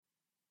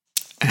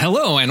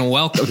Hello and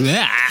welcome.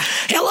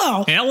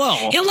 Hello.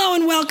 Hello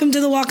and welcome to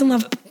the Walk in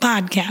Love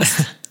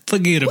podcast.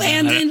 Forget about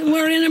it.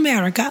 We're in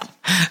America.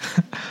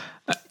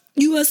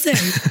 USA.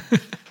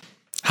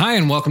 Hi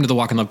and welcome to the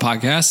Walk in Love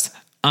podcast.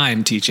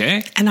 I'm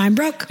TJ. And I'm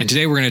Brooke. And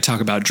today we're going to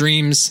talk about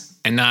dreams,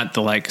 and not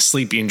the like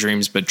sleeping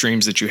dreams, but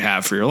dreams that you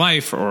have for your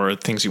life or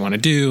things you want to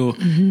do,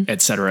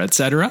 et cetera, et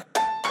cetera.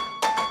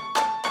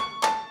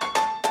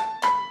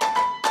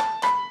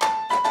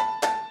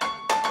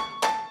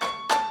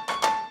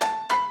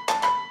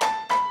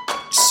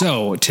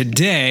 So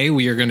today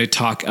we are going to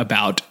talk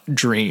about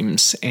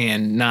dreams,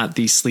 and not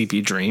the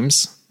sleepy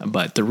dreams,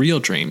 but the real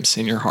dreams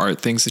in your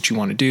heart, things that you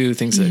want to do,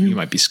 things that you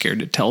might be scared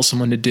to tell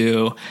someone to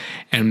do.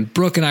 And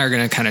Brooke and I are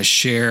going to kind of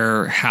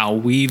share how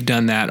we've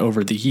done that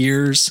over the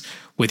years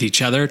with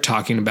each other,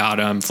 talking about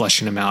them,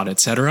 fleshing them out,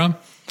 etc.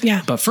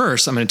 Yeah. But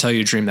first, I'm going to tell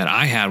you a dream that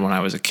I had when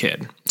I was a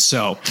kid.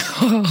 So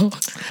when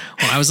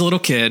I was a little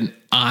kid,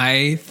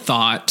 I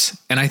thought,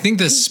 and I think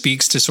this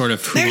speaks to sort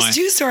of who There's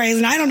two stories,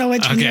 and I don't know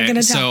which one you're going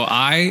to tell. So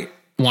I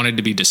wanted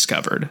to be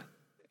discovered.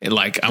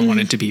 Like, I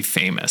wanted to be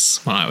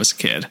famous when I was a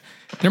kid.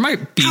 There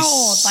might be... How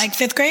old? Like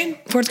 5th grade?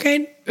 4th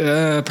grade?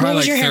 Probably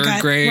like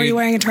 3rd grade. Were you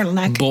wearing a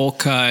turtleneck? Bowl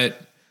cut,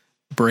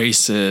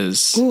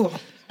 braces. Ooh,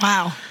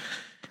 wow.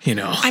 You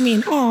know. I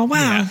mean, oh,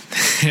 wow.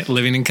 Yeah.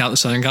 Living in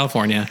Southern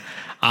California.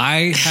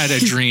 I had a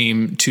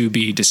dream to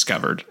be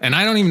discovered, and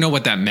I don't even know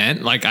what that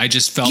meant. Like, I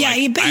just felt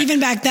even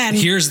back then.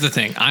 Here's the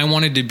thing. I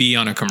wanted to be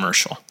on a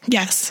commercial.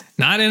 Yes.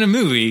 Not in a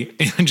movie,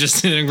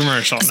 just in a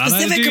commercial. A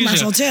specific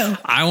commercial, too.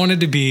 I wanted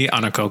to be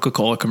on a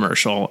Coca-Cola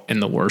commercial in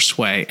the worst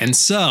way. And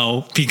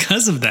so,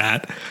 because of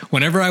that,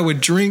 whenever I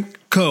would drink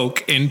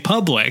Coke in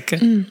public,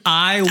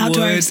 I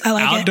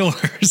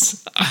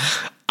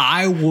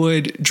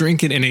would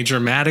drink it in a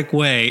dramatic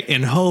way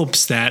in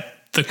hopes that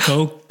the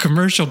Coke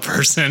commercial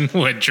person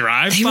would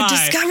drive by. They would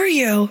discover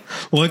you.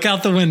 Look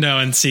out the window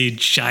and see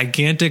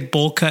gigantic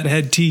bowl cut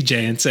head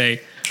TJ and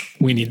say,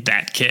 "We need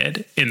that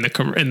kid in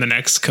the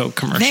next Coke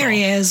commercial." There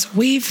he is.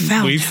 We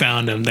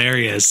found him. There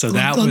he is. So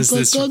that was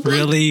this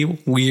really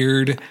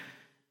weird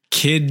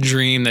kid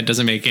dream that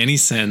doesn't make any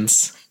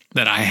sense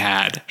that I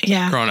had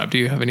growing up. Do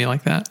you have any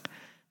like that?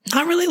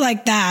 Not really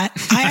like that.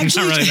 I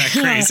actually not really that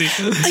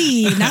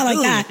crazy. Not like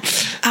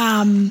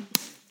that.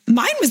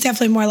 Mine was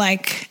definitely more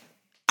like,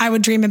 I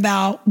would dream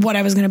about what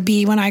I was going to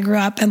be when I grew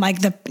up, and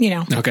like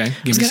Okay.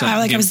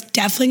 I was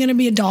definitely going to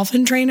be a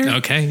dolphin trainer.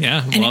 Okay.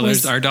 Yeah. And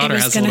our daughter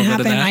has a little bit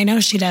of that. I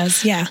know she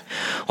does. Yeah.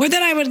 Or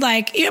that I would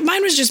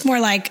mine was just more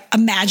like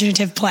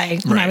imaginative play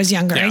when I was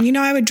younger. Yeah. And,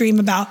 I would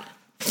dream about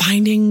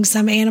finding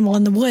some animal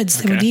in the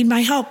woods that would need my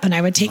help, and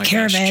I would take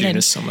care of it. June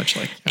is so much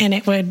like that. And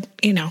it would,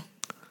 it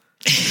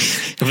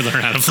would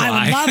learn how to fly.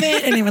 I would love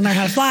it, and it would learn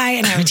how to fly,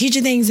 and I would teach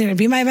it things, and it would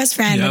be my best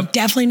friend. And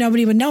definitely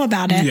nobody would know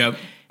about it. Yep.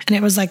 And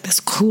it was like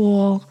this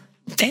cool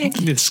thing.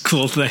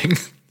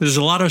 There's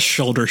a lot of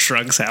shoulder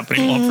shrugs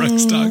happening while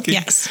Brooke's talking.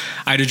 Yes.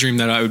 I had a dream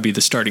that I would be the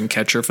starting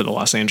catcher for the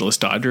Los Angeles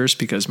Dodgers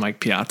because Mike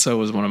Piazza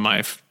was one of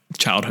my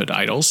childhood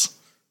idols.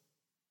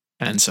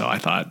 And so I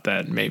thought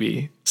that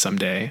maybe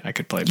someday I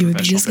could play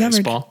professional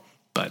baseball,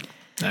 but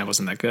that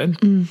wasn't that good.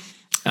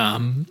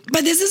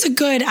 But this is a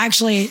good,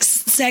 actually,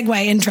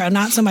 segue intro,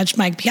 not so much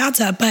Mike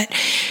Piazza, but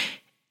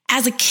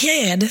as a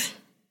kid,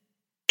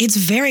 it's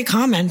very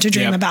common to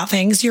dream about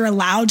things. You're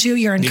allowed to,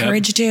 you're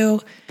encouraged to.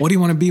 What do you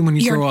want to be when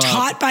you grow up? You're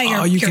taught by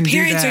your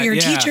parents or your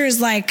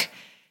teachers, like,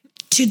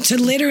 to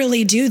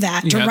literally do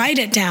that, to write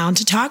it down,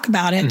 to talk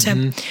about it,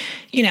 to,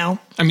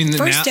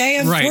 first day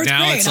of 4th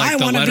grade, it's like I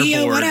want to be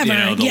a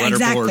whatever. The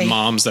letterboard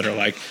moms that are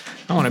like,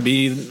 I want to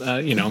be,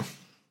 a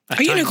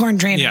unicorn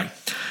trainer. Yeah.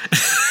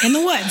 In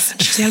the woods.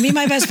 She's going to be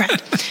my best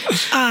friend.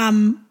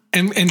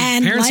 And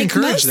parents like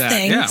encourage that.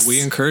 Things,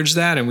 we encourage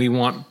that, and we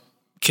want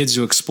kids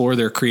to explore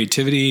their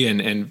creativity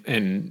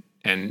and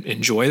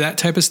enjoy that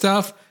type of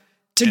stuff.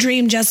 To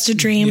dream just to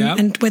dream,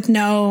 and with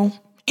no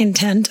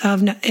intent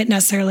of it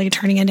necessarily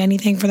turning into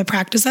anything for the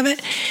practice of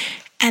it.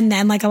 And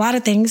then, like a lot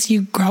of things,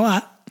 you grow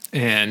up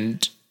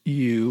and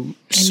you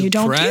don't do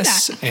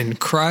suppress that. And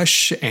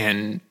crush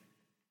and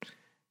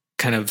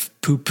kind of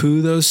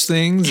poo-poo those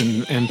things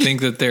and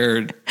think that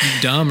they're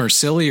dumb or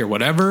silly or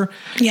whatever.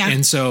 Yeah.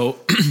 And so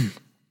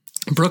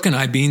Brooke and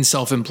I, being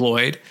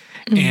self-employed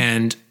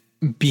and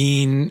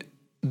being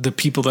the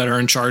people that are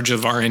in charge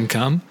of our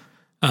income,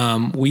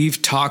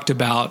 we've talked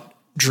about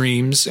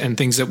dreams and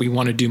things that we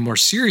want to do more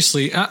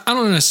seriously. I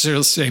don't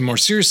necessarily say more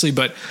seriously,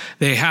 but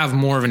they have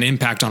more of an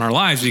impact on our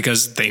lives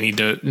because they need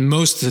to,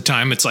 most of the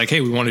time it's like, hey,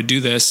 we want to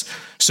do this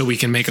so we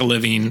can make a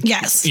living,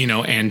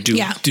 and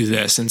do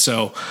this. And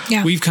so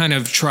we've kind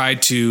of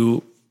tried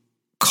to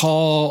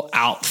call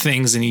out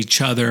things in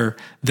each other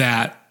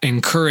that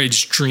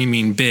encourage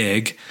dreaming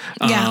big.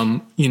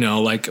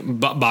 Like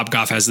Bob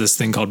Goff has this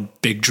thing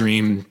called Big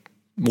Dream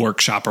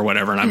Workshop or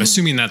whatever. And I'm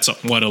assuming that's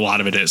what a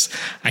lot of it is.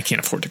 I can't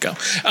afford to go.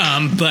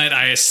 But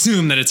I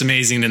assume that it's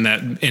amazing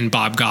in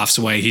Bob Goff's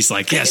way. He's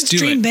like, yes, do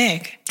dream it.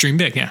 Big. Dream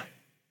big. Yeah.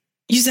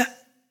 You said,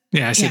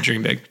 I said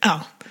dream big.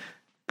 Oh,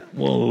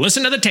 well,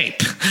 listen to the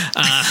tape.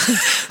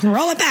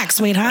 Roll it back,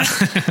 sweetheart.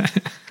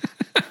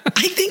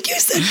 I think You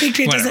said big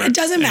dreams. It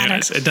doesn't matter.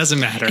 Anyways, it doesn't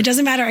matter. It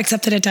doesn't matter,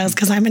 except that it does,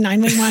 because I'm a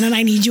 911 and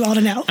I need you all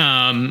to know.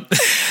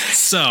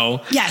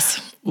 So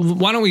yes.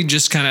 Why don't we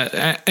just kind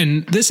of,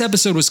 and this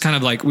episode was kind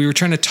of like, we were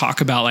trying to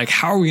talk about like,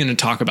 how are we going to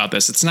talk about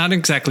this? It's not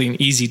exactly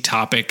an easy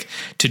topic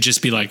to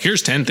just be like,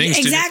 here's 10 things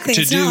to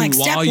it's do not like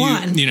while step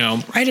one. You know,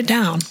 write it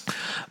down.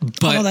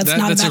 But that's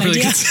not a bad really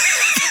idea.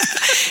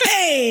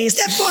 Hey,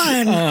 step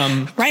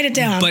one, write it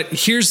down. But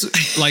here's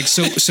like,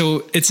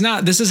 so it's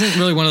not, this isn't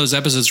really one of those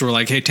episodes where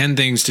like, hey, 10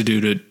 things to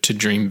do to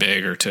dream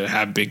big or to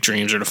have big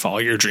dreams or to follow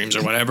your dreams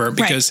or whatever,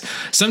 because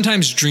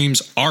sometimes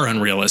dreams are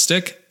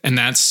unrealistic, and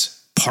that's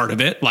part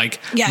of it. Like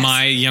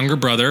my younger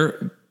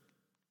brother,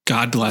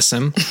 God bless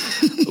him,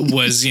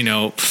 was,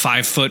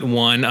 5'1",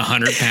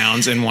 100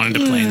 pounds and wanted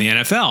to play in the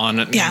NFL.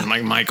 And I'm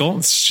like, Michael,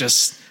 it's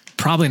just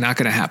probably not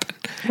going to happen.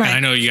 Right. And I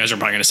know you guys are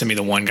probably going to send me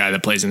the one guy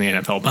that plays in the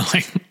NFL, but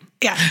like,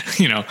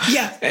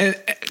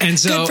 and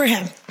so good for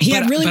him. He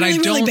had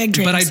really big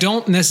dreams. But I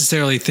don't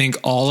necessarily think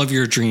all of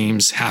your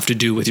dreams have to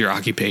do with your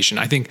occupation.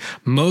 I think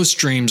most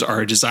dreams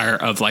are a desire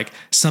of like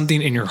something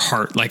in your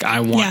heart. Like, I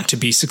want to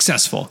be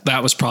successful.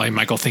 That was probably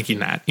Michael thinking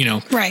that,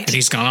 right. And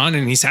he's gone on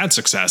and he's had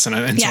success.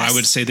 And so I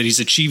would say that he's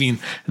achieving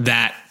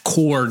that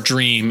core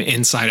dream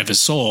inside of his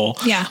soul.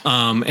 Yeah.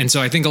 And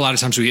so I think a lot of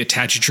times we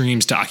attach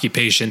dreams to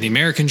occupation, the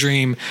American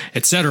dream,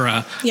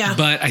 etc. Yeah.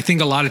 But I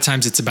think a lot of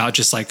times it's about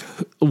just like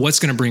what's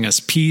going to bring us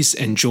peace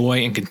and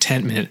joy and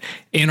contentment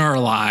in our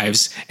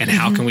lives, and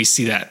how can we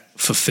see that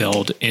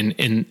fulfilled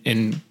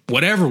in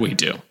whatever we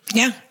do.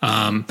 Yeah.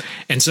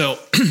 And so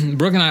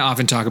Brooke and I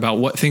often talk about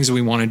what things that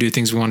we want to do,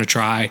 things we want to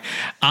try.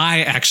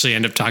 I actually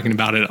end up talking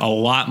about it a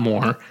lot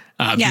more.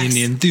 Being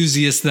the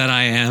enthusiast that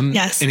I am,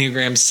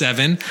 Enneagram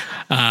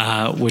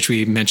 7, which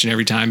we mention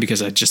every time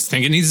because I just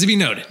think it needs to be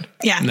noted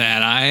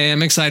that I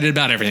am excited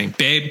about everything.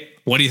 Babe,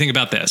 what do you think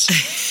about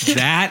this?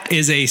 That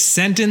is a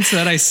sentence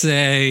that I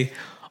say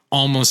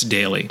almost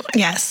daily.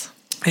 Yes.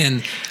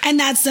 And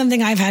that's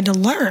something I've had to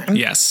learn.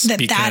 Yes.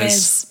 That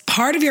is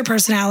part of your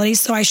personality.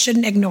 So I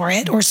shouldn't ignore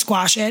it or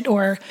squash it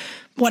or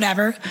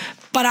whatever.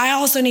 But I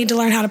also need to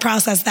learn how to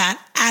process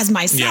that as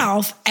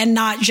myself and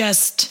not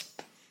just...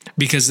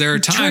 Because there are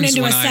times turn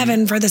into a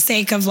 7 for the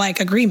sake of like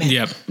agreement.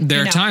 Yep.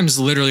 There are times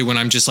literally when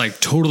I'm just like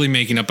totally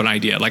making up an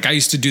idea. Like I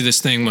used to do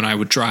this thing when I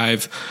would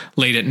drive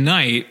late at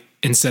night.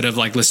 Instead of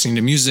like listening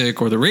to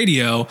music or the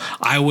radio,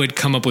 I would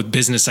come up with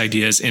business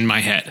ideas in my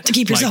head to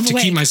keep yourself awake.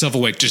 To keep myself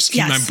awake, just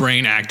keep my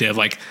brain active.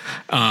 Like,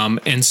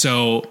 and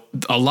so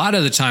a lot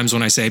of the times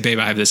when I say, babe,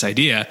 I have this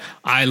idea,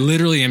 I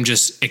literally am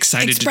just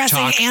excited to talk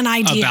about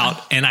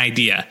an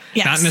idea,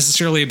 not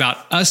necessarily about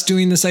us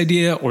doing this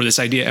idea or this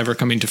idea ever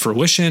coming to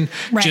fruition,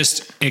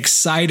 just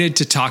excited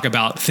to talk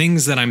about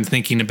things that I'm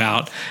thinking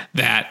about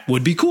that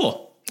would be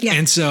cool. Yeah.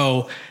 And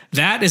so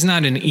that is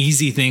not an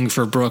easy thing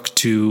for Brooke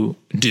to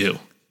do.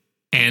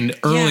 And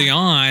early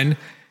on,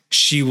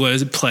 she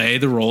would play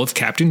the role of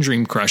Captain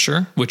Dream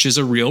Crusher, which is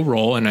a real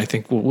role. And I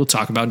think we'll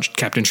talk about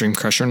Captain Dream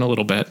Crusher in a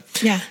little bit.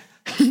 Yeah.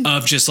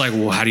 Of just like,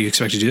 well, how do you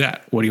expect to do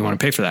that? What do you want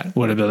to pay for that?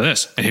 What about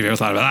this? And have you ever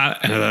thought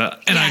about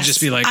that? And I'd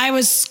just be like, I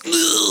was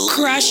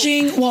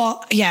crushing.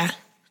 Well, yeah,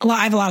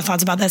 I have a lot of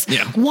thoughts about this.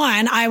 Yeah.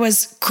 One, I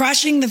was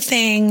crushing the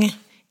thing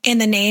in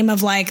the name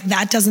of like,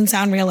 that doesn't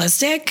sound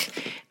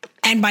realistic.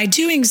 And by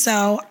doing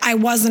so, I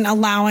wasn't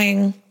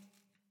allowing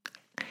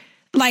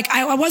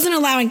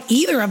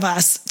either of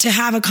us to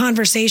have a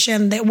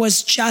conversation that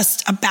was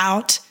just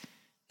about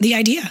the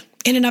idea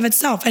in and of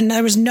itself. And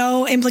there was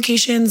no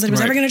implications that it was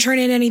ever going to turn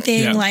into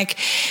anything. Yeah.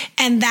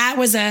 And that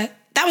was a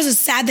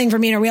sad thing for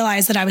me to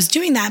realize that I was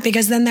doing that,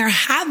 because then there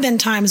have been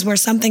times where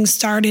something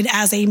started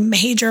as a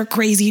major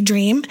crazy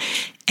dream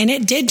and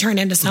it did turn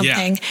into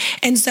something. Yeah.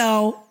 And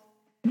so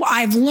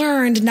I've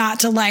learned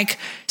not to like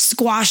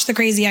squash the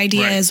crazy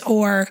ideas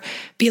or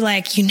be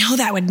like,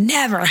 that would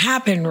never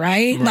happen,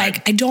 right?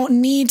 Like, I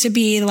don't need to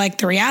be like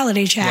the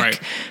reality check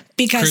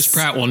because Chris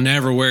Pratt will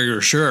never wear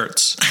your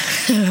shirts.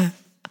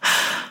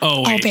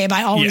 Oh, babe,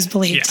 I always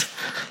believed.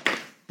 Yeah.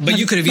 But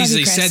you could have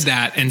easily said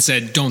that and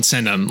said, don't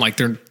send them. Like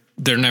they're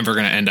never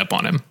going to end up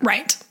on him.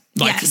 Right.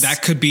 Like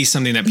that could be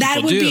something that people do.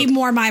 That would be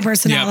more my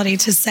personality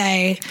to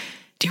say,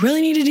 do you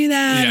really need to do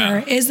that? Yeah. Or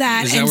is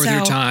that worth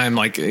your time?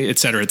 Like, et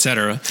cetera, et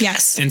cetera.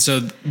 Yes. And so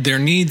there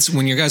needs,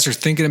 when you guys are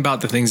thinking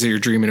about the things that you're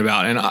dreaming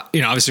about, and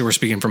obviously we're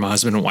speaking from a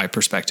husband and wife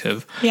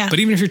perspective. Yeah. But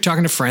even if you're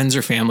talking to friends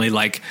or family,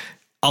 like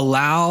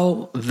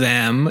allow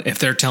them, if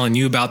they're telling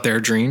you about their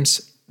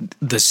dreams,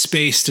 the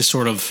space to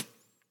sort of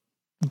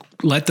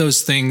let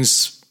those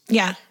things.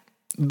 Yeah.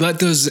 Let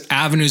those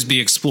avenues be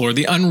explored,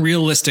 the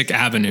unrealistic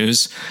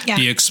avenues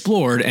be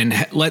explored,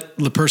 and let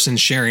the person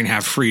sharing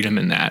have freedom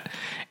in that.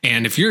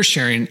 And if you're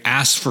sharing,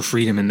 ask for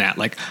freedom in that.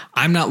 Like,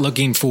 I'm not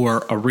looking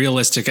for a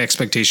realistic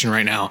expectation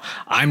right now.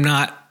 I'm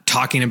not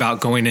talking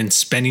about going and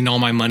spending all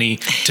my money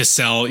to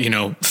sell,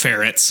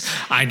 ferrets.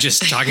 I'm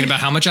just talking about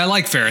how much I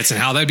like ferrets and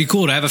how that'd be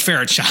cool to have a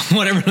ferret shop,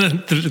 whatever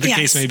the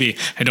case may be.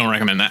 I don't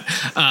recommend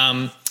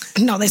that.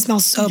 No, they smell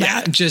so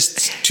bad.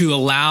 Just to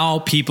allow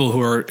people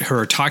who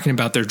are talking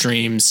about their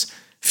dreams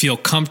feel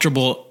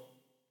comfortable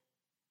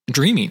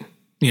dreaming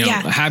you know,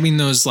 having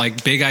those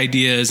like big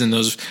ideas and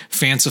those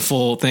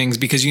fanciful things,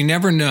 because you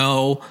never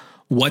know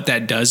what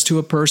that does to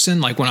a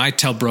person. Like when I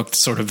tell Brooke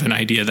sort of an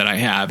idea that I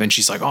have and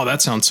she's like, oh,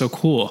 that sounds so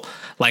cool.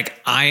 Like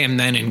I am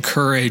then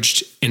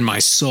encouraged in my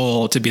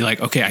soul to be like,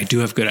 okay, I do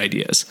have good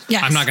ideas.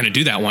 Yes. I'm not going to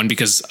do that one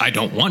because I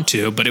don't want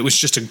to, but it was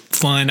just a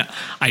fun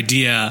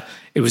idea.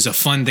 It was a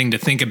fun thing to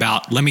think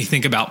about. Let me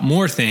think about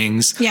more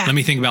things. Yeah. Let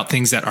me think about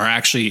things that are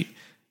actually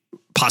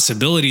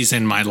possibilities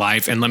in my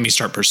life and let me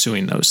start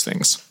pursuing those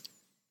things.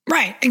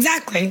 Right.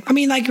 Exactly. I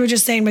mean, like you were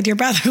just saying with your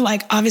brother,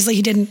 like obviously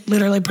he didn't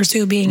literally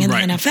pursue being in the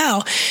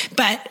NFL,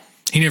 but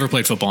he never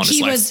played football in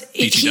his life.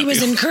 He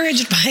was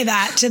encouraged by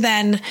that to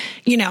then,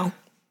 you know,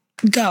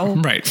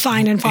 go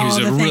find and follow.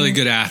 He was a really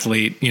good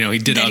athlete. You know, he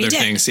did other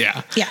things.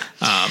 Yeah.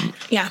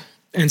 Yeah.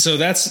 And so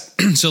that's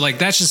just like,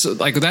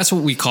 that's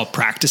what we call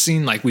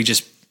practicing. Like we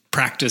just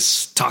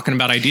practice talking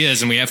about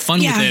ideas and we have fun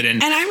with it.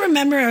 And I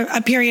remember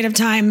a period of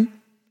time,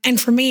 and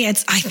for me, I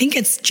think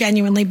it's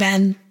genuinely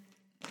been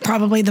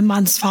probably the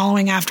months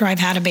following after I've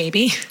had a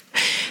baby,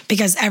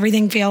 because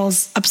everything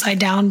feels upside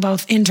down,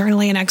 both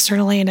internally and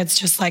externally. And it's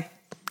just like,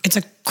 it's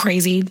a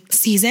crazy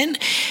season.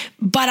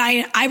 But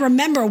I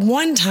remember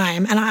one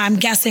time, and I'm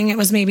guessing it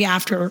was maybe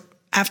after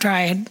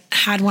I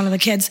had one of the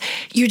kids,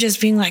 you just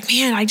being like,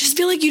 man, I just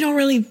feel like you don't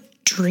really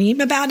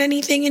dream about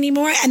anything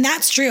anymore. And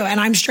that's true. And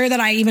I'm sure that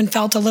I even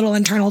felt a little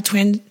internal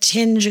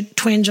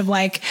twinge of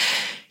like,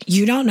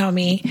 you don't know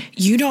me.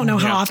 You don't know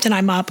how often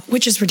I'm up,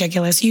 which is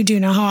ridiculous. You do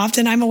know how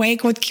often I'm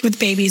awake with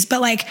babies. But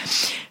like,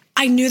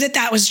 I knew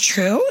that was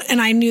true. And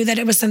I knew that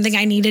it was something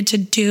I needed to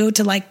do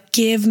to like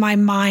give my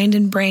mind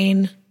and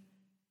brain.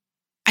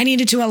 I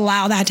needed to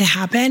allow that to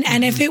happen.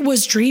 And if it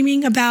was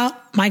dreaming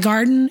about my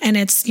garden and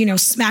it's, you know,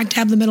 smack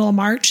dab the middle of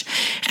March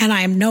and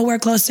I am nowhere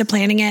close to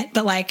planning it,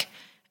 but like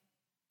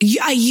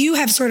you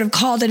have sort of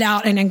called it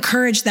out and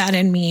encouraged that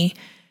in me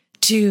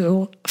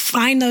to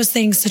find those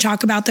things, to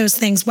talk about those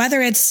things,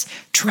 whether it's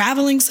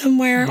traveling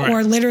somewhere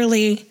or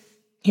literally,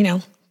 you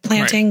know,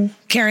 planting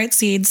carrot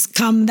seeds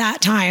come that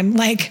time.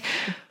 Like,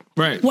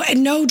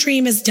 no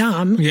dream is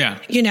dumb,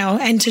 you know,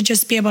 and to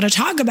just be able to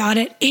talk about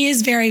it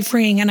is very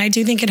freeing. And I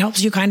do think it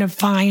helps you kind of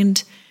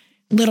find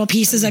little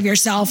pieces of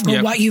yourself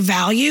or what you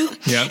value.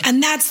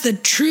 And that's the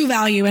true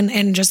value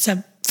in just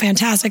a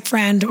fantastic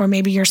friend or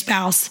maybe your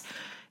spouse,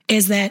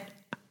 is that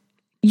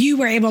you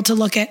were able to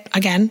look at,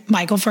 again,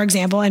 Michael, for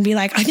example, and be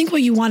like, I think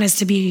what you want is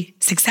to be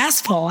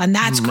successful. And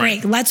that's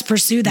great. Let's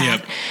pursue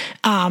that.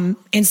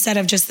 Instead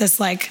of just this,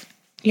 like,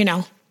 you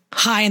know,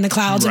 high in the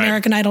clouds,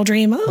 American Idol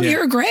dream. Oh,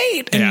 you're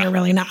great. And you're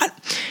really not.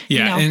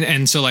 Yeah. You know?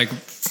 And so like,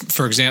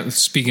 for example,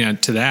 speaking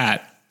to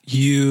that,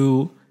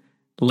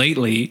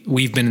 lately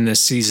we've been in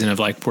this season of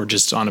like, we're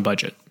just on a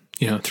budget,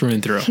 you know, through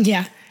and through.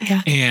 Yeah.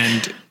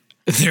 And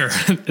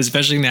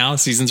especially now,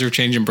 seasons are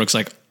changing. Brooke's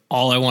like,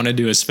 all I want to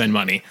do is spend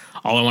money.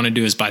 All I want to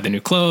do is buy the new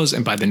clothes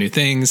and buy the new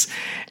things.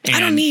 And I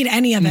don't need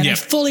any of it. I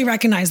fully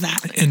recognize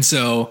that. And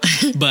so,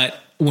 but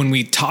when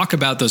we talk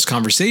about those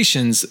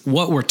conversations,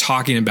 what we're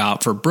talking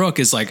about for Brooke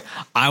is like,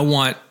 I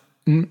want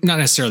not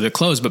necessarily the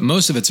clothes, but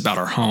most of it's about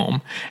our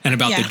home and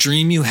about the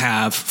dream you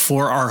have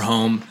for our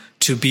home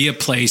to be a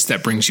place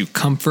that brings you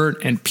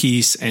comfort and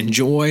peace and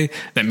joy,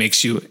 that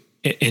makes you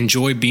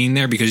enjoy being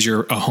there because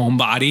you're a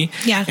homebody.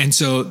 Yeah. And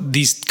so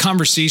these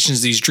conversations,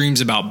 these dreams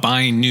about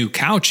buying new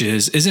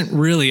couches isn't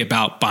really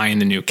about buying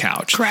the new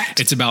couch. Correct.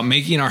 It's about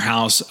making our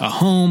house a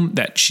home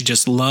that she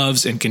just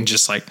loves and can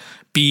just like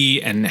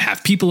be and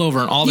have people over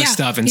and all this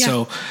stuff. And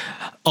so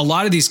a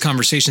lot of these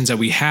conversations that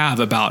we have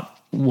about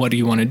what do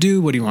you want to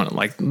do? What do you want to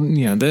like,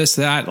 you know, this,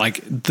 that,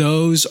 like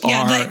those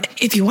are, but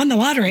if you won the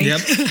lottery,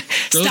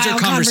 those are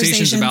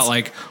conversations about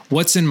like,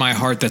 what's in my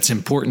heart that's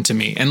important to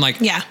me. And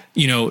like,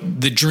 you know,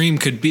 the dream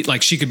could be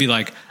like, she could be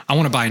like, I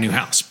want to buy a new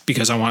house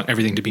because I want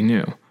everything to be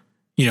new,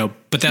 you know,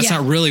 but that's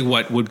not really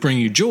what would bring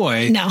you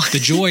joy. No. The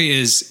joy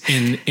is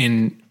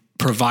in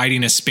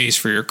providing a space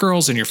for your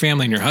girls and your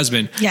family and your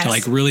husband to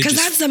like really, because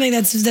that's something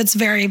that's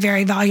very,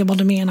 very valuable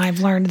to me. And I've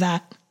learned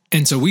that.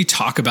 And so we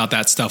talk about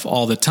that stuff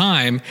all the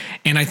time.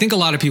 And I think a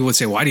lot of people would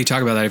say, why do you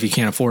talk about that if you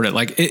can't afford it?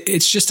 Like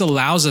it's just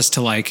allows us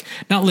to like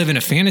not live in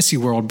a fantasy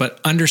world, but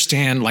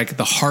understand like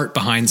the heart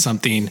behind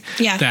something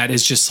that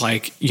is just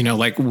like, you know,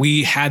 like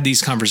we had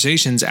these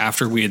conversations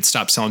after we had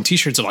stopped selling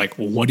t-shirts of like,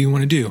 well, what do you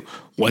want to do?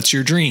 What's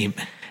your dream?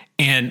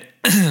 And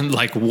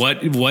like,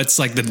 what's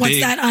like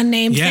what's that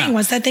unnamed thing?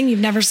 What's that thing you've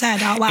never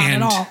said out loud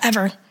at all,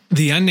 ever?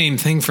 The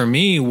unnamed thing for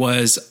me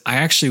was I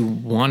actually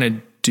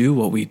wanted do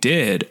what we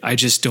did. I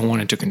just don't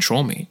want it to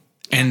control me.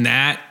 And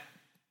that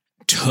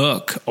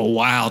took a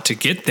while to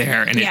get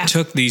there. And it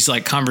took these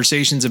like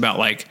conversations about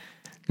like,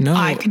 no,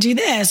 I could do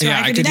this. Or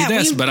I could do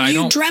this, but I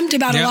don't. You dreamt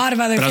about a lot of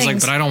other things. But I was like,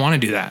 but I don't want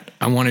to do that.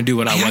 I want to do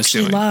what I was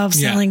doing. I love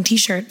selling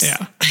t-shirts.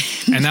 Yeah.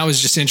 And that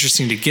was just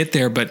interesting to get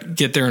there, but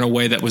get there in a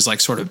way that was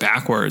like sort of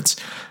backwards.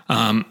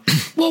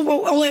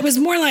 Well, it was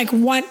more like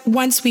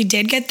once we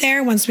did get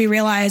there, once we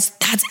realized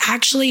that's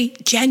actually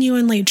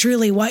genuinely,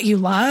 truly what you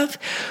love,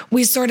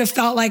 we sort of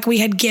felt like we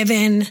had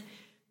given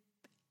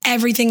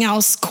everything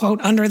else, quote,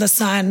 under the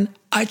sun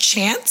a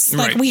chance.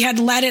 Like we had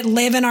let it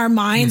live in our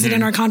minds and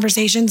in our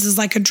conversations as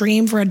like a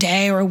dream for a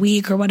day or a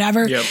week or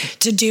whatever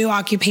to do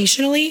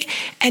occupationally.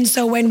 And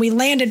so when we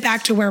landed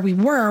back to where we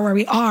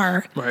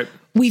are,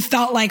 we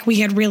felt like we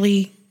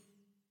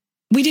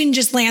didn't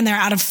just land there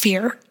out of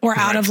fear or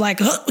out of like,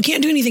 oh, we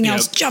can't do anything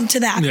else. Jump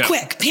to that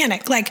quick,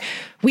 panic. Like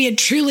we had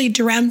truly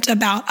dreamt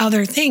about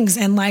other things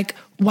and like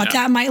what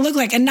that might look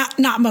like. And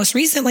not most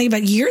recently,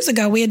 but years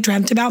ago, we had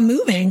dreamt about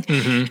moving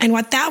and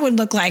what that would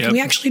look like. And we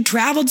actually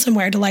traveled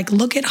somewhere to like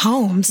look at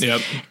homes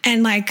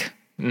and like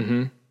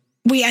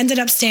we ended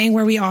up staying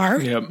where we are,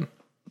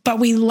 but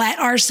we let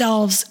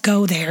ourselves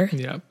go there,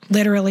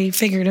 literally,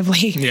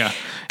 figuratively. Yeah.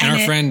 And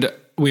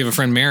we have a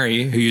friend,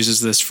 Mary, who uses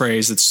this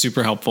phrase that's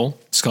super helpful.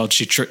 It's called,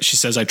 she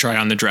says, I try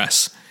on the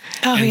dress.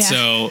 Oh, and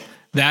so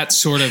that's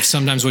sort of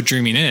sometimes what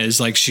dreaming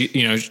is. Like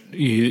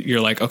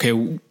you're like, okay,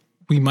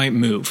 we might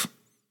move.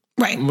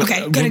 Right.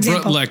 Okay. Good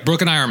example. Like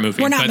Brooke and I aren't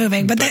moving. We're not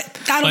moving, but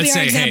that'll be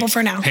our example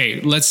for now.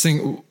 Hey,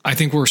 I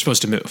think we're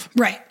supposed to move.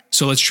 Right.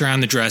 So let's try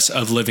on the dress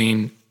of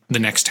living the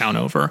next town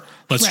over.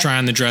 Let's try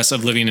on the dress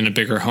of living in a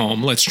bigger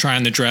home. Let's try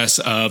on the dress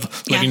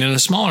of living in a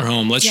smaller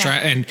home. Let's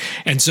try.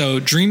 And so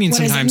dreaming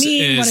sometimes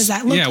is, what does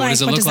that look like? What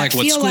does it look like?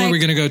 What school are we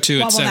going to go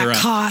to, et cetera? What will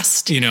that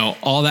cost?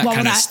 All that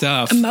kind of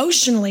stuff.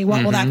 Emotionally,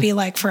 what will that be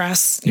like for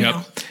us? You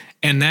know?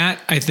 And that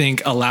I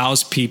think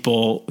allows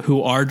people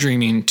who are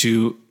dreaming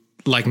to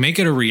like make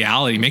it a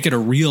reality, make it a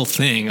real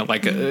thing.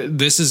 Like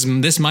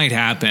this might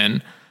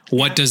happen.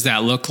 What does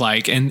that look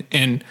like?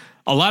 And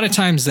a lot of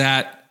times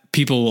that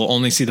people will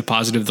only see the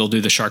positive. They'll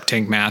do the Shark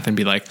Tank math and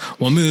be like,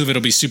 well, move,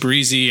 it'll be super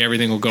easy.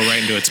 Everything will go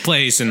right into its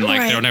place. And like,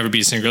 there'll never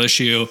be a single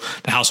issue.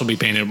 The house will be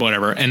painted,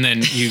 whatever. And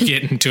then you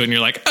get into it and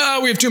you're like,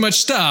 oh, we have too much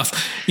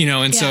stuff,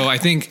 And so I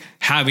think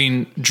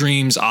having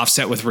dreams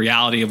offset with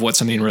reality of what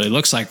something really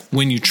looks like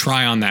when you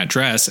try on that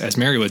dress, as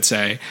Mary would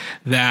say,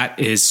 that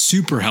is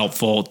super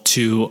helpful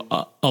to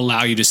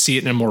allow you to see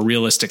it in a more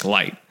realistic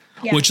light,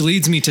 which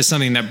leads me to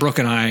something that Brooke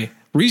and I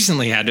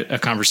recently had a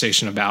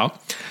conversation about.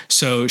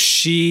 So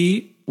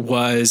she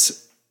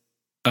was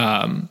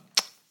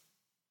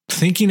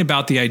thinking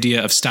about the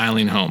idea of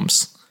styling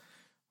homes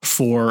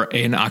for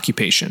an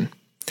occupation.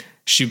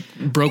 She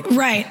broke...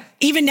 Right.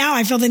 Even now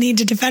I feel the need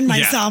to defend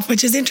myself,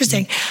 which is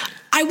interesting.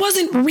 I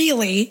wasn't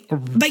really,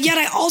 but yet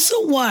I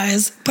also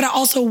was, but I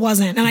also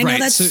wasn't. And I know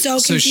that's so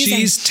confusing. So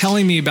she's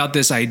telling me about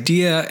this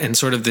idea and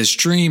sort of this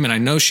dream, and I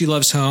know she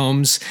loves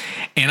homes.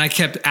 And I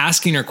kept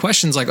asking her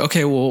questions like,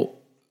 okay, well,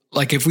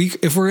 like if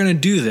we're going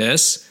to do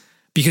this,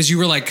 because you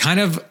were like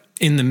kind of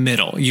in the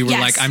middle. You were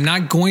like, I'm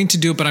not going to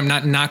do it, but I'm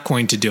not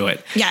going to do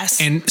it.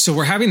 Yes. And so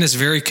we're having this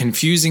very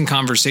confusing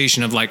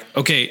conversation of like,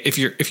 okay, if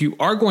you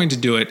are going to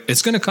do it,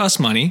 it's going to cost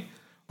money.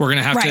 We're going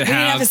to have to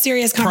have a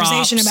serious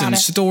conversation about and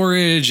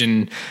storage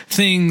and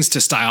things to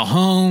style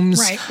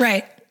homes.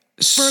 Right.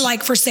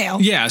 For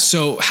sale. Yeah.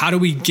 So how do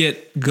we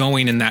get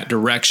going in that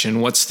direction?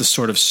 What's the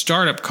sort of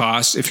startup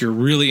cost if you're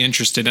really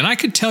interested? And I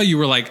could tell you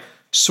were like,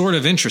 sort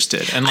of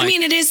interested. And like, I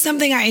mean, it is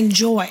something I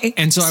enjoy.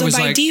 And so I was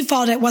by like,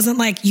 default, it wasn't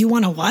like, you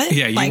want to what?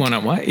 Yeah. You want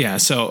to what? Yeah.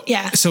 So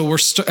we're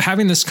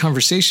having this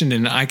conversation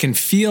and I can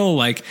feel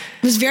like it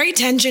was very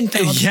tension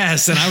filled.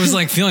 Yes. And I was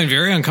like feeling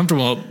very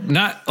uncomfortable.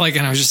 Not like,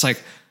 and I was just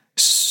like,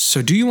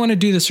 so do you want to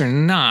do this or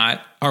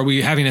not? Are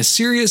we having a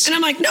serious? And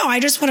I'm like, no, I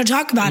just want to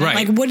talk about it.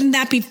 Like, wouldn't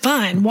that be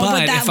fun? What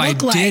would that look like?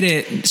 But if I did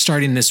it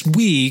starting this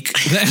week,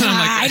 then I'm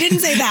like, I didn't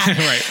say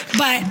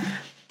that.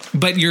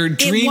 But your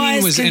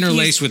dreaming was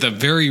interlaced with a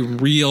very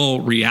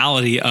real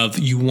reality of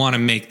you want to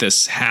make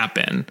this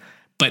happen,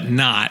 but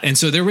not. And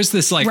so there was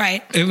this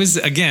like, it was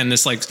again,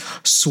 this like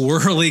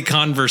swirly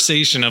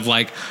conversation of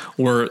like,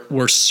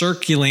 we're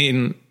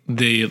circulating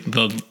the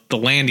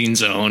landing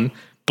zone,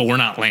 but we're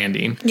not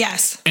landing.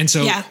 Yes. And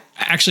so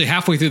actually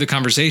halfway through the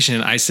conversation,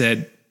 I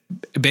said,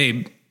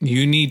 babe,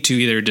 you need to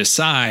either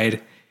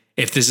decide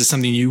if this is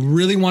something you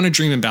really want to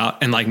dream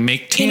about and like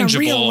make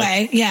tangible in a real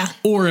way. Yeah.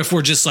 Or if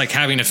we're just like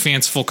having a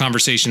fanciful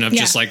conversation of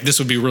just like, this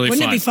would be really Wouldn't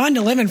fun. Wouldn't it be fun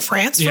to live in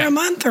France for a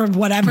month or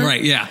whatever?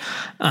 Right. Yeah.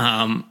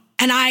 And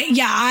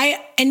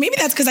and maybe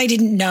that's because I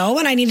didn't know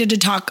and I needed to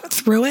talk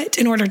through it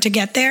in order to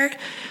get there.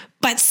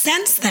 But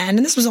since then,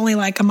 and this was only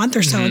like a month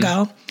or so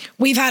ago,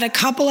 we've had a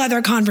couple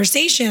other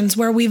conversations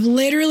where we've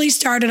literally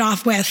started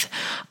off with,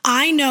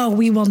 I know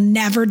we will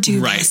never do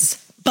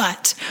this,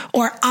 but,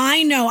 or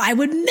I know I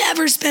would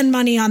never spend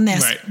money on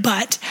this,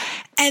 but,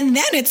 and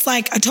then it's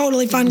like a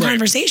totally fun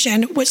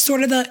conversation, which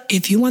sort of the,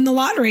 if you won the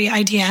lottery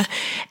idea.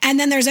 And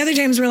then there's other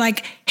times we're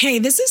like, hey,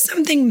 this is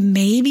something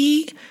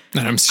maybe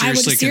that I would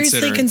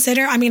seriously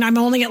consider. I mean, I'm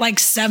only at like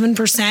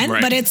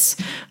 7%, but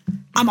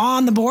I'm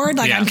on the board.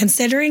 Like I'm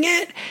considering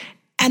it.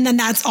 And then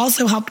that's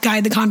also helped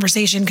guide the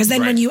conversation. Because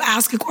then when you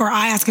ask or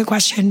I ask a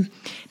question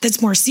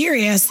that's more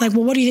serious, like,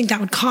 well, what do you think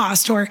that would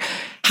cost? Or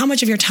how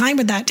much of your time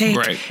would that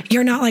take?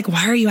 You're not like,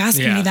 why are you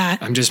asking me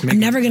that? I'm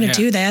never going to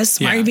do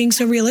this. Why are you being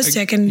so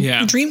realistic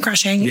and dream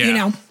crushing? You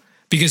know?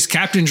 Because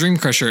Captain Dream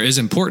Crusher is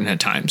important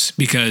at times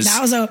because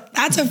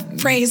that's a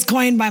phrase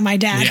coined by my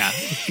dad. Yeah,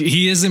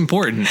 he is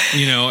important,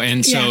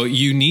 and so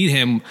you need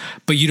him,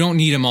 but you don't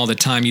need him all the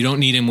time. You don't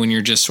need him when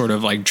you're just sort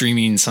of like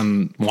dreaming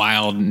some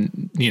wild,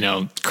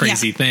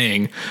 crazy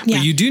thing.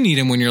 But you do need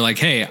him when you're like,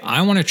 hey,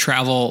 I want to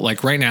travel.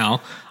 Like right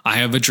now, I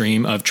have a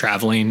dream of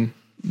traveling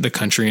the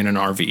country in an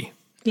RV.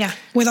 Yeah,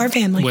 with our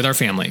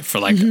family for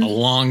like a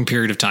long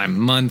period of time,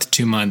 month,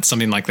 2 months,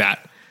 something like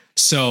that.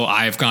 So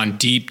I've gone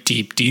deep,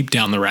 deep, deep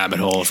down the rabbit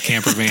hole of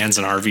camper vans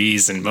and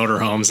RVs and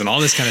motorhomes and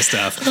all this kind of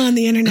stuff on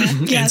the internet.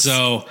 Yes. And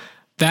so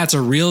that's a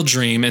real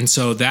dream. And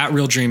so that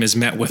real dream is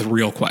met with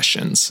real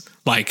questions.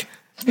 Like,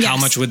 how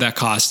much would that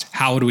cost?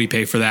 How would we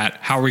pay for that?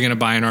 How are we going to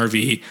buy an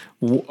RV?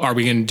 Are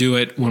we going to do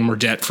it when we're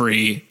debt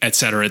free, et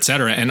cetera, et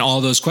cetera? And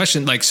all those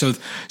questions, like, so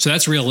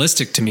that's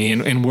realistic to me.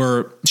 And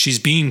she's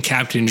being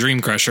Captain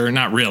Dream Crusher,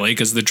 not really,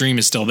 because the dream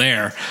is still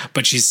there,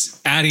 but she's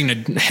adding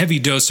a heavy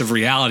dose of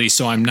reality.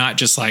 So I'm not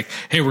just like,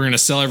 hey, we're going to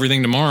sell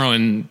everything tomorrow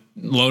and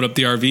load up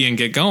the RV and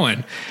get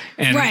going.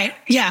 And right.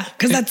 Yeah.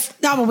 Because that's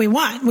not what we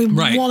want. We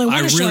right. want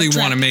I really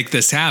want to make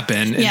this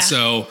happen. And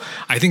so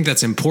I think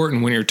that's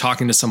important when you're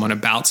talking to someone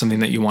about something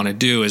that you want to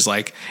do is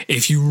like,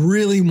 if you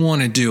really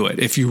want to do it,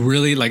 if you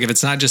really like, if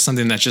it's not just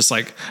something that's just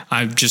like,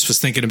 I just was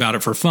thinking about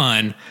it for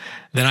fun,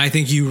 then I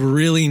think you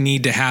really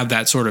need to have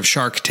that sort of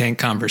Shark Tank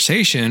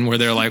conversation where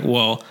they're like,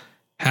 well,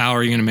 how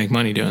are you going to make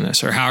money doing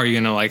this? Or how are you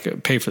going to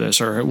like pay for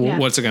this? Or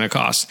what's it going to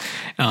cost?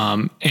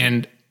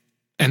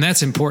 And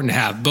that's important to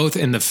have both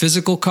in the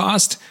physical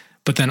cost,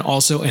 but then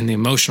also in the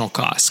emotional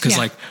cost. Because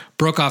like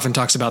Brooke often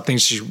talks about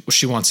things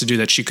she wants to do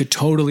that she could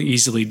totally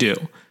easily do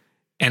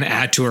and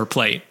add to her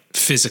plate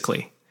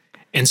physically.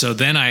 And so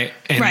then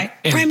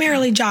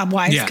primarily job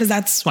wise, because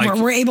that's like,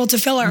 where we're able to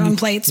fill our own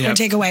plates or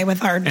take away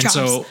with our jobs. And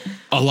so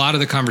a lot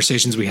of the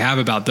conversations we have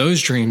about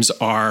those dreams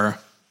are,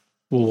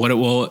 well, what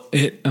will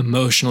it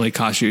emotionally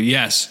cost you?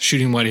 Yes,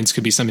 shooting weddings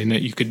could be something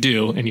that you could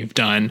do and you've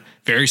done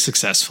very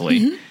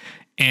successfully. Mm-hmm.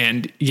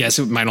 And yes,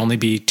 it might only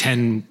be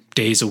 10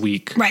 days a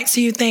week. Right. So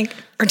you think,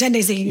 or 10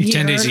 days a year,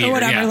 10 days a year, or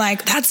whatever,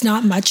 like that's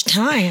not much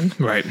time.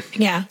 Right.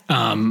 Yeah.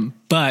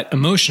 But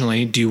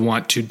emotionally, do you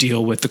want to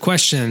deal with the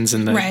questions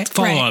and the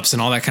follow-ups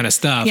and all that kind of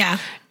stuff? Yeah.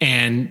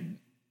 And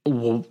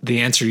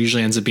the answer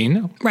usually ends up being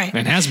no. Right.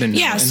 And has been no.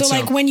 Yeah. So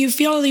like when you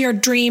feel your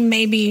dream,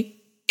 maybe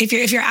if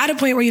you're at a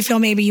point where you feel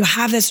maybe you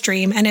have this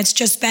dream and it's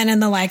just been in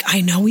the like,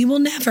 I know we will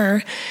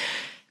never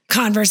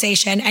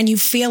conversation, and you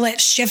feel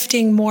it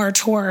shifting more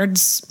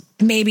towards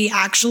maybe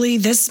actually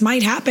this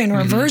might happen or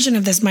a version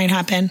of this might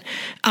happen.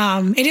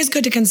 It is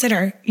good to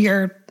consider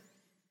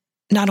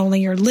not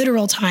only your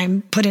literal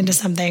time put into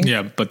something.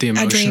 Yeah, but the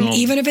emotional. A dream,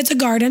 even if it's a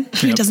garden,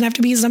 it doesn't have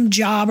to be some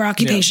job or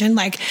occupation,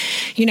 but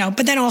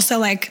then also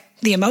like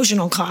the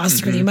emotional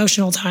cost or the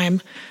emotional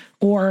time,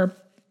 or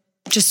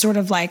just sort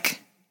of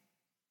like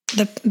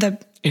the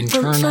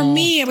internal. For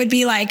me, it would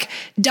be like,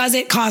 does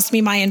it cost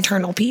me my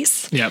internal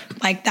peace?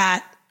 Yep. Like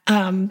that.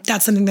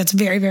 That's something that's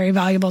very, very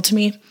valuable to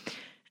me.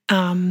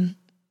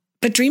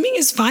 But dreaming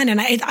is fun. And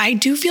I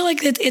do feel like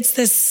it's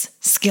this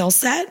skill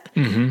set,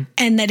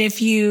 and that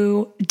if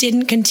you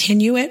didn't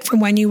continue it from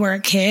when you were a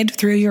kid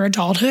through your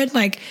adulthood,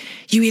 like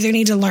you either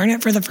need to learn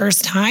it for the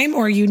first time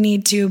or you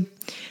need to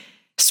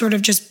sort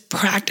of just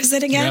practice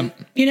it again.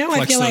 Yep.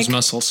 Flex I feel those like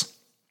muscles.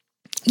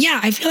 Yeah.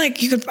 I feel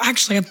like you could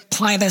actually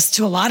apply this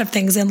to a lot of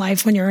things in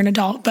life when you're an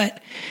adult,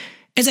 but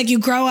it's like you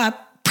grow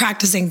up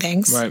practicing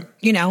things, right?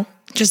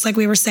 Just like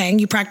we were saying,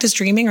 you practice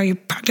dreaming or you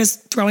practice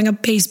throwing a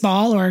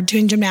baseball or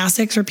doing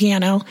gymnastics or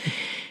piano.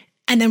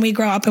 And then we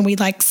grow up and we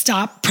like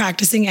stop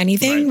practicing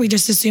anything. Right. We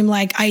just assume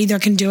like I either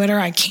can do it or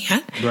I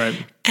can't.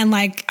 Right. And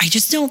like, I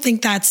just don't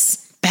think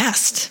that's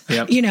best,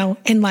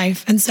 in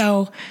life. And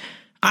so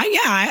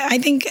I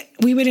think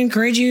we would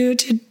encourage you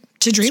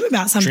to dream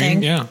about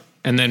something.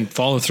 And then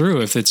follow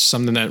through if it's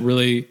something that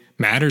really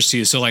matters to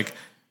you. So like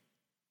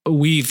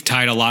we've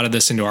tied a lot of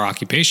this into our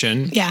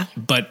occupation. Yeah.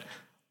 But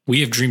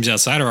we have dreams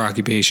outside our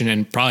occupation,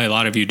 and probably a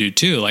lot of you do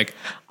too. Like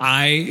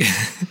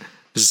this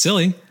is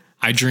silly.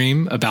 I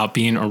dream about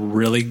being a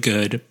really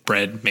good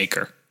bread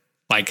maker.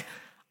 Like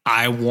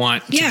I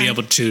want to be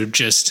able to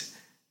just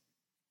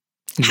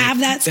have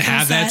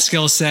that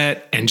skill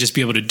set and just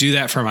be able to do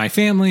that for my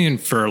family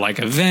and for like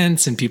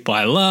events and people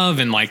I love,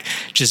 and like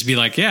just be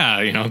like,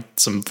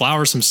 some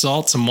flour, some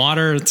salt, some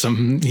water,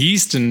 some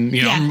yeast, and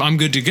I'm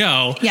good to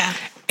go. Yeah.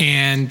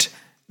 And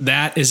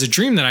that is a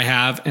dream that I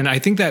have. And I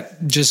think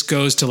that just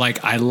goes to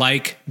like, I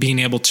like being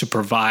able to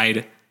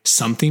provide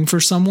something for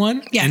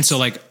someone. Yes. And so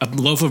like a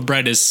loaf of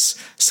bread is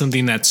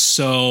something that's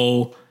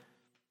so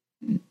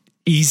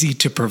easy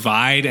to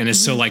provide and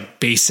is so like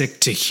basic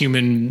to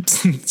human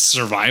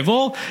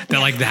survival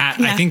that like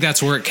that, I think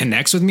that's where it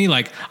connects with me.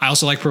 Like I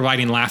also like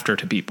providing laughter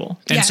to people.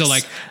 And so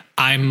like,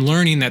 I'm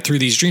learning that through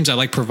these dreams, I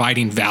like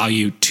providing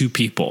value to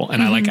people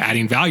and I like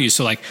adding value.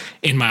 So like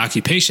in my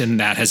occupation,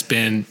 that has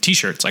been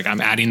t-shirts. Like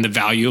I'm adding the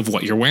value of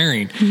what you're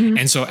wearing.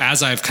 And so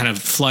as I've kind of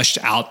flushed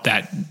out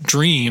that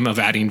dream of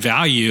adding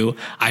value,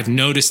 I've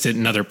noticed it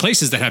in other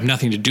places that have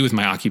nothing to do with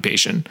my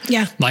occupation.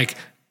 Yeah. Like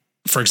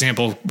for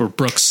example, where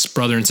Brooke's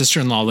brother and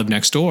sister-in-law live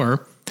next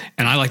door,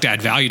 and I like to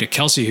add value to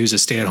Kelsey, who's a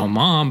stay-at-home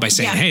mom, by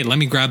saying, hey, let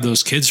me grab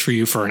those kids for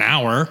you for an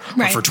hour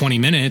or for 20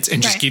 minutes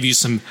and just give you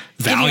some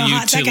value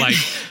to like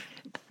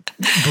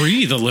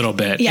breathe a little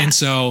bit. Yeah. And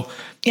so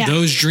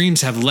those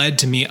dreams have led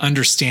to me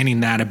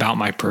understanding that about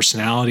my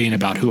personality and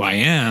about who I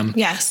am,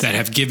 that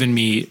have given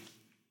me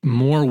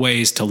more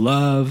ways to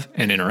love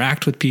and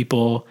interact with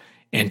people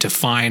and to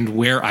find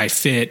where I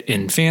fit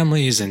in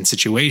families and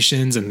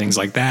situations and things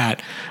like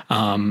that.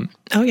 And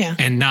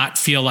not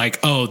feel like,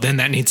 oh, then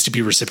that needs to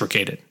be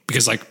reciprocated,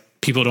 because like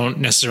people don't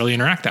necessarily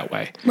interact that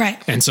way. Right.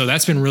 And so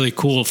that's been really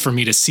cool for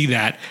me to see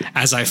that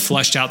as I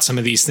fleshed out some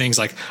of these things.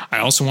 Like, I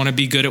also want to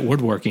be good at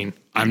woodworking.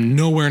 I'm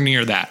nowhere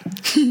near that,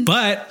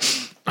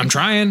 but I'm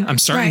trying. I'm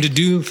starting to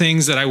do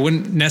things that I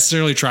wouldn't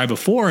necessarily try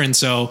before. And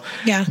so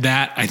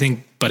that, I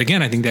think, but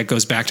again, I think that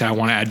goes back to, I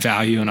want to add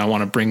value and I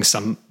want to bring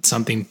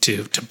something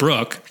to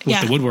Brooke with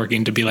the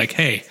woodworking, to be like,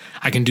 hey,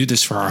 I can do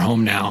this for our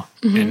home now.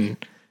 And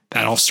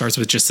that all starts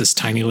with just this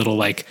tiny little,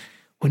 like,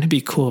 wouldn't it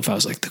be cool if I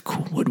was like the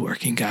cool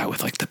woodworking guy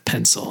with like the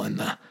pencil and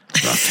the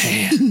rough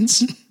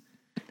hands?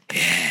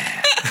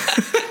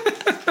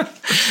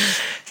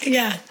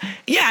 Yeah.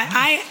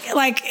 I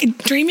like,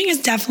 dreaming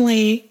is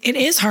definitely, it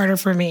is harder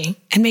for me.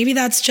 And maybe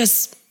that's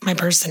just my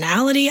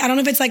personality. I don't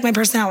know if it's like my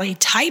personality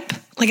type,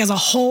 like as a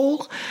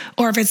whole,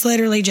 or if it's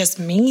literally just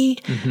me.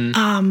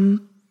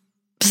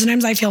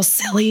 Sometimes I feel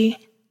silly,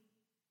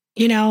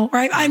 you know, or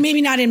I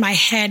maybe not in my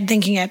head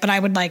thinking it, but I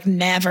would like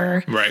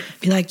never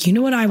be like, you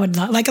know what I would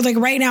love? Like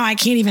right now, I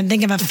can't even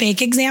think of a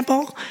fake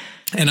example.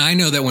 And I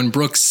know that when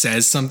Brooke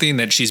says something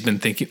that she's been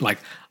thinking, like,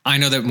 I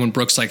know that when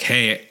Brooke's like,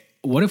 hey,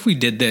 what if we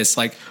did this?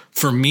 Like,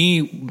 for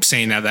me,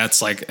 saying that,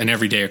 that's like an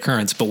everyday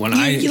occurrence. But when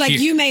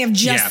you may have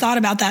just thought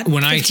about that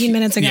 15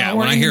 minutes ago. Yeah,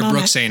 when I hear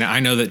Brooke saying it, I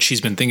know that she's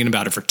been thinking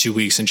about it for 2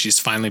 weeks and she's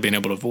finally been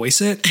able to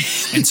voice it.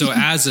 And so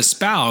as a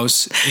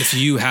spouse, if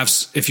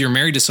you're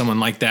married to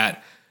someone like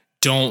that,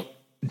 don't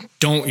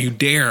you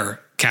dare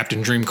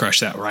Captain Dream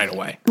Crush that right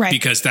away. Right.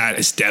 Because that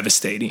is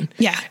devastating.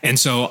 Yeah. And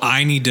so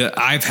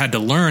I've had to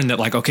learn that,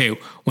 like, okay,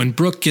 when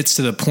Brooke gets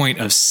to the point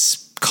of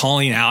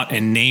calling out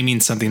and naming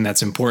something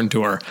that's important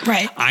to her,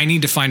 I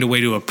need to find a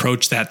way to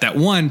approach that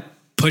one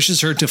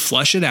pushes her to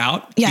flush it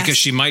out, because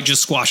she might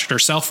just squash it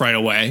herself right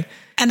away,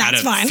 and that's out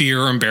of fine.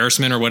 fear or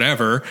embarrassment or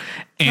whatever.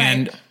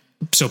 And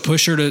so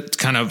push her to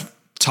kind of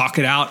talk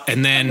it out,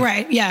 and then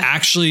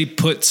actually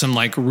put some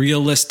like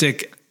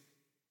realistic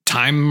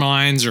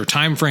timelines or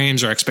time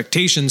frames or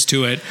expectations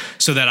to it,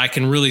 so that I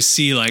can really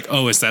see like,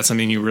 oh, is that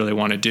something you really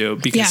want to do?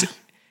 Because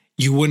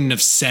you wouldn't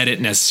have said it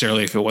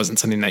necessarily if it wasn't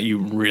something that you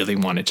really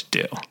wanted to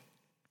do.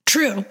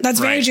 True. That's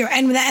very true.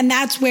 And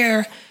that's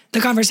where the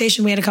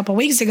conversation we had a couple of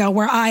weeks ago,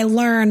 where I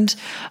learned,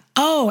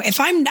 oh, if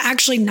I'm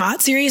actually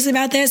not serious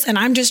about this and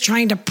I'm just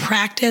trying to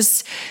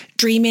practice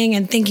dreaming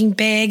and thinking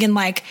big and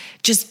like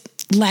just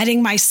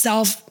letting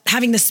myself,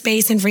 having the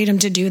space and freedom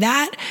to do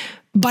that,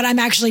 but I'm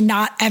actually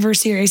not ever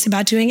serious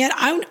about doing it,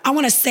 I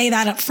want to say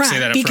that up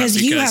front, because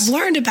you have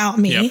learned about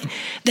me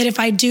that if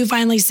I do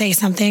finally say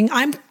something,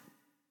 I'm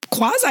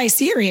quasi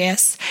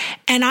serious,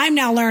 and I'm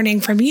now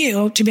learning from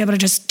you to be able to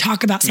just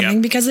talk about something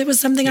because it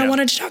was something I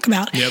wanted to talk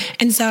about.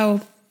 And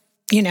so,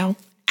 you know,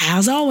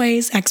 as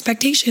always,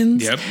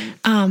 expectations.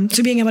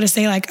 So being able to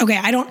say like, okay,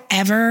 I don't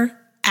ever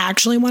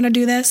actually want to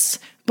do this,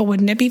 but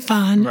wouldn't it be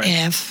fun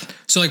if...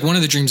 So like one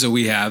of the dreams that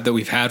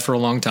we've had for a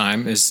long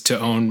time is to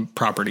own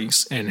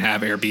properties and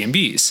have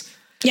Airbnbs.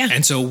 Yeah.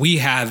 And so we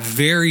have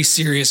very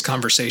serious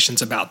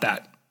conversations about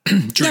that.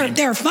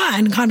 They're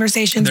fun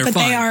conversations, but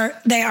fun.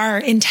 they are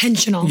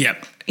intentional.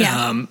 Yep.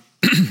 Yeah.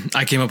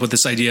 I came up with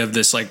this idea of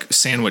this like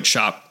sandwich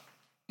shop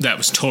that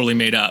was totally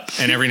made up,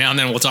 and every now and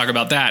then we'll talk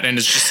about that, and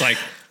it's just like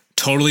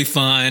totally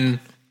fun,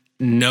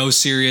 no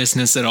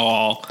seriousness at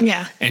all.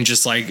 Yeah. And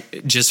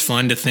just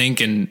fun to think,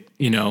 and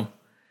you know,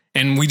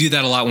 and we do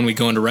that a lot when we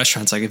go into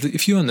restaurants. Like,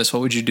 if you own this,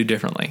 what would you do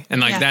differently?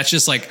 And like that's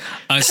just like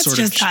us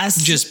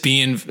just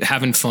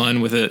having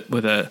fun with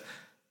a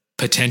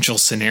potential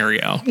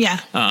scenario. Yeah.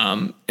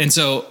 And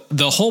so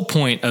the whole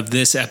point of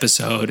this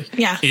episode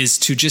is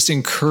to just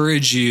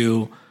encourage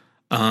you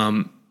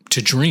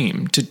to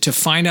dream, to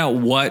find out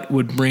what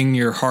would bring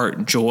your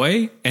heart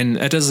joy. And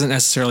that doesn't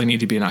necessarily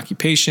need to be an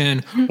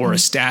occupation or a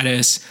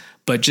status,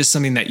 but just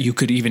something that you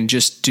could even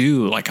just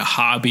do, like a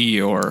hobby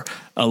or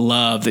a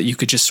love that you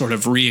could just sort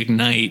of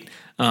reignite.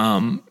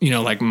 You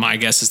know, like my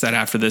guess is that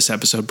after this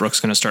episode, Brooke's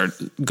going to start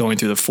going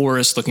through the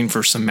forest looking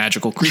for some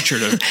magical creature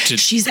to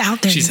she's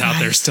out there. She's out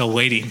there still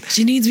waiting.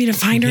 She needs me to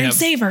find her and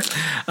save her.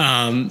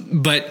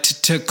 But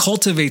to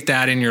cultivate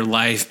that in your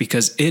life,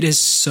 because it is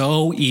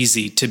so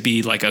easy to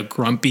be like a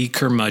grumpy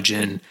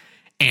curmudgeon,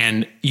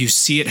 and you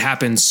see it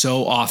happen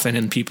so often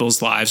in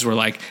people's lives where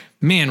like,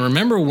 man,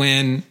 remember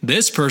when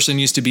this person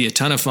used to be a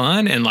ton of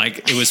fun and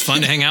like it was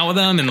fun to hang out with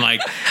them, and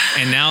like,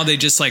 and now they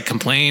just like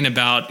complain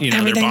about, you know,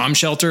 everything. Their bomb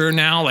shelter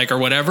now, like, or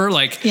whatever.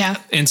 Like,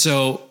 and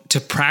so to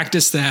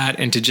practice that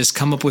and to just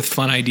come up with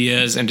fun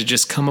ideas and to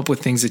just come up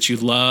with things that you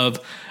love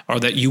or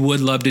that you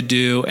would love to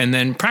do, and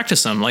then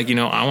practice them. Like, you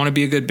know, I want to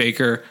be a good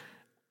baker.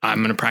 I'm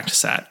going to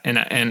practice that.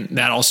 And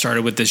that all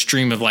started with this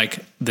dream of like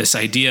this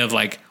idea of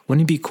like,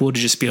 wouldn't it be cool to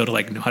just be able to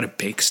like know how to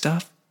bake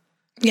stuff?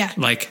 Yeah.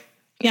 Like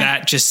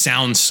that just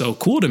sounds so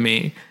cool to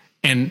me.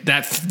 And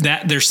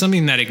that there's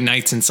something that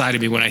ignites inside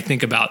of me when I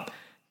think about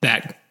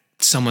that,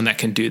 someone that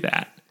can do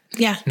that.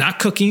 Yeah. Not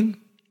cooking.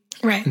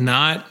 Right.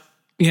 Not,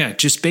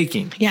 just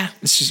baking. Yeah.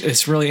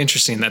 It's really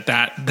interesting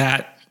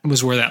that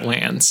was where that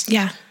lands.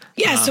 Yeah.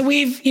 Yeah. So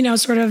we've,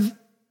 sort of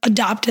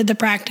adopted the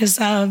practice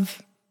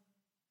of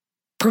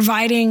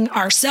providing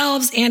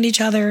ourselves and each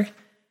other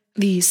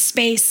the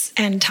space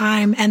and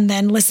time, and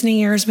then listening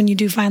ears when you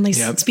do finally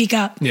speak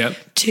up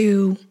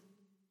to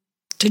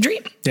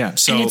dream. Yeah.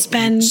 So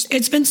and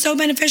it's been so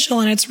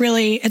beneficial, and it's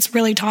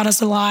really taught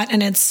us a lot.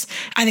 And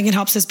I think it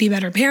helps us be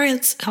better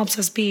parents, helps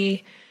us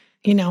be,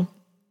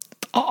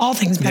 all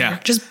things better,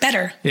 just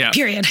better,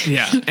 period.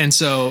 Yeah. And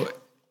so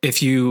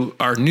if you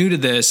are new to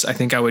this, I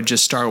think I would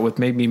just start with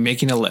maybe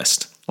making a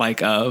list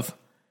like of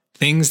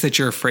things that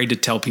you're afraid to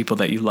tell people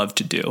that you love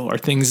to do, or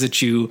things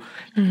that you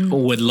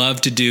would love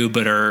to do,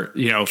 but are,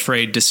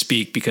 afraid to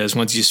speak because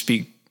once you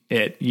speak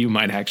it, you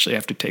might actually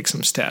have to take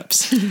some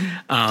steps.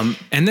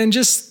 And then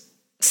just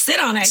sit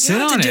on it. You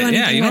don't have to do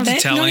anything you don't have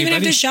to tell anybody. You don't even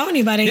have to show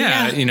anybody.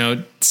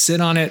 Yeah. Sit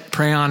on it,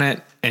 pray on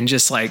it, and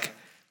just like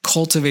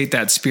cultivate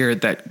that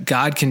spirit that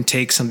God can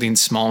take something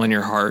small in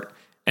your heart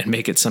and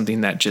make it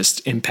something that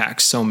just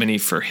impacts so many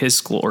for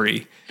his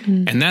glory.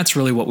 And that's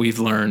really what we've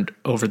learned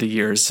over the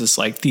years, is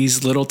like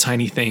these little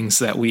tiny things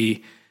that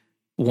we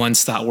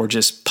once thought were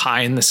just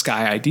pie in the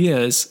sky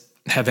ideas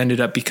have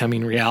ended up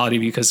becoming reality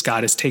because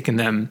God has taken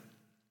them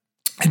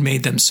and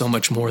made them so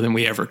much more than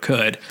we ever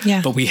could.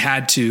 Yeah. But we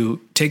had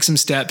to take some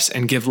steps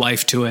and give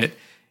life to it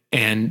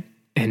and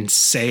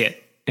say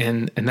it.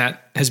 And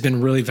that has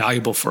been really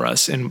valuable for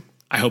us. And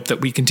I hope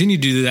that we continue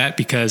to do that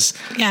because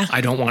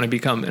I don't want to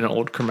become an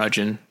old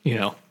curmudgeon,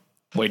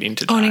 waiting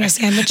to owning die. a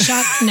sandwich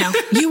shop. No,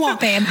 you won't,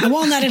 babe. I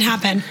won't let it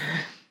happen.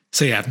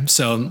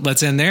 So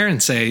let's end there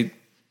and say,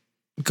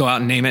 go out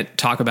and name it,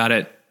 talk about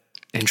it,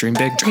 and dream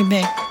big. Dream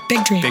big.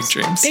 Big dreams. Big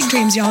dreams. Big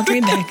dreams, y'all.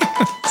 Dream big.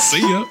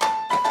 See ya.